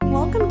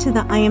welcome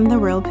to the I Am the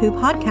Real Pooh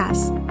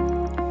podcast.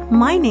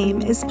 My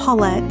name is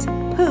Paulette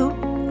Pooh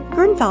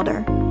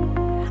Grunfelder.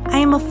 I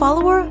am a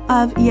follower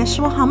of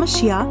Yeshua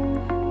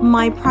HaMashiach.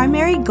 My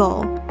primary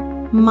goal,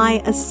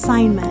 my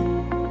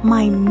assignment,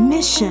 my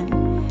mission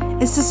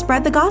is to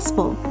spread the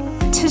gospel,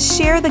 to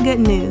share the good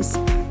news,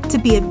 to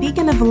be a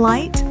beacon of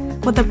light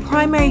with a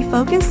primary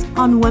focus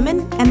on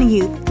women and the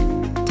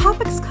youth.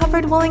 Topics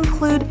covered will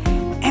include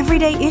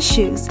everyday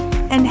issues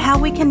and how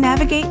we can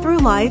navigate through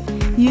life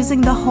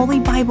using the Holy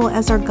Bible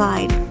as our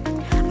guide.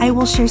 I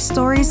will share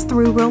stories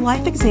through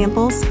real-life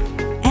examples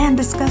and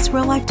discuss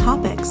real-life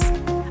topics.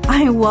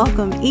 I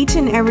welcome each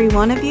and every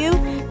one of you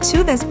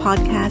to this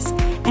podcast,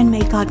 and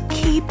may God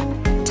keep,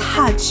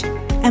 touch,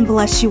 and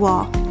bless you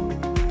all.